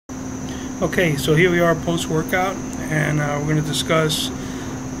Okay, so here we are post-workout, and we're going to discuss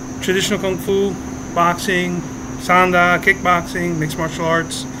traditional Kung Fu, boxing, Sanda, kickboxing, mixed martial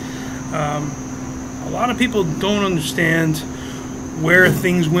arts. A lot of people don't understand where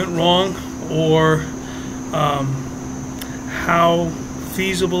things went wrong or how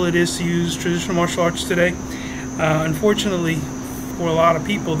feasible it is to use traditional martial arts today. Unfortunately, for a lot of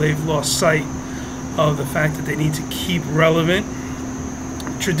people, they've lost sight of the fact that they need to keep relevant.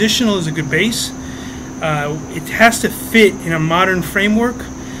 Traditional is a good base. It has to fit in a modern framework.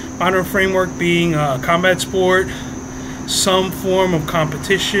 Modern framework being a combat sport, some form of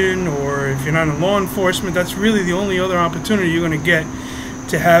competition, or if you're not in law enforcement, that's really the only other opportunity you're going to get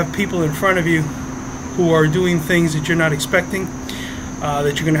to have people in front of you who are doing things that you're not expecting, that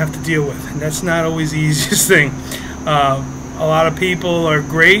you're going to have to deal with. And that's not always the easiest thing. A lot of people are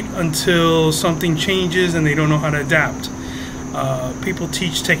great until something changes and they don't know how to adapt. People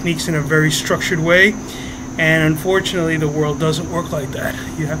teach techniques in a very structured way, and unfortunately the world doesn't work like that.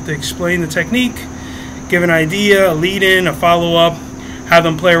 You have to explain the technique, give an idea, a lead-in, a follow-up, have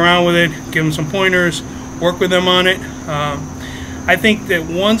them play around with it, give them some pointers, work with them on it. I think that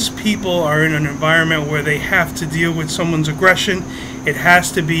once people are in an environment where they have to deal with someone's aggression, it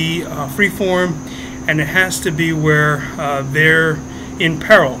has to be free-form, and it has to be where they're in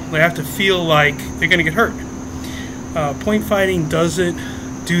peril. They have to feel like they're going to get hurt. Point fighting doesn't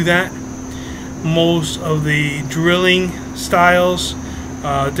do that. Most of the drilling styles,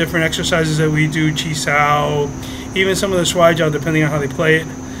 different exercises that we do, chi sao, even some of the swai jiao, depending on how they play it,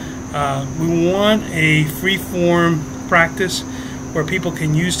 we want a free-form practice where people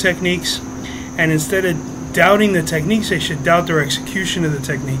can use techniques, and instead of doubting the techniques, they should doubt their execution of the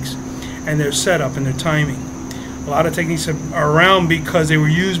techniques and their setup and their timing. A lot of techniques are around because they were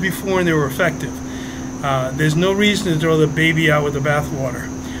used before and they were effective. There's no reason to throw the baby out with the bathwater.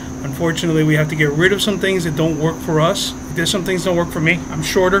 Unfortunately, we have to get rid of some things that don't work for us. There's some things that don't work for me. I'm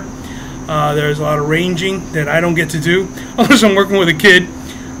shorter. There's a lot of ranging that I don't get to do unless I'm working with a kid.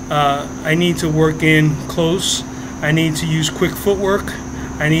 I need to work in close. I need to use quick footwork.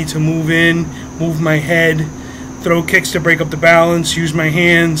 I need to move in, move my head, throw kicks to break up the balance, use my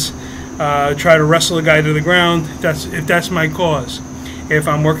hands, try to wrestle a guy to the ground. If that's my cause. If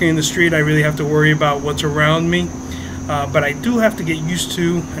I'm working in the street, I really have to worry about what's around me. But I do have to get used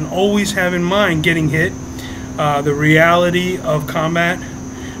to and always have in mind getting hit, the reality of combat,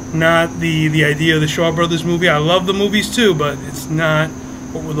 not the idea of the Shaw Brothers movie. I love the movies too, but it's not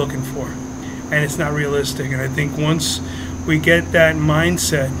what we're looking for. And it's not realistic. And I think once we get that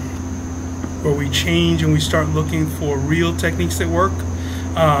mindset where we change and we start looking for real techniques that work,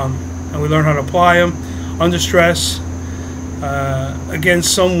 and we learn how to apply them under stress,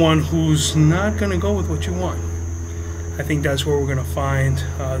 against someone who's not going to go with what you want, I think that's where we're going to find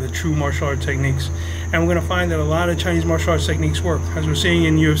the true martial art techniques. And we're going to find that a lot of Chinese martial arts techniques work. As we're seeing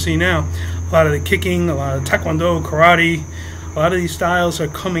in UFC now, a lot of the kicking, a lot of taekwondo, karate, a lot of these styles are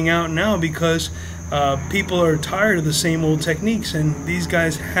coming out now because people are tired of the same old techniques, and these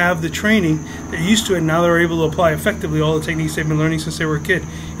guys have the training, they're used to it, and now they're able to apply effectively all the techniques they've been learning since they were a kid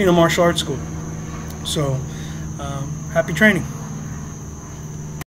in a martial arts school. So happy training.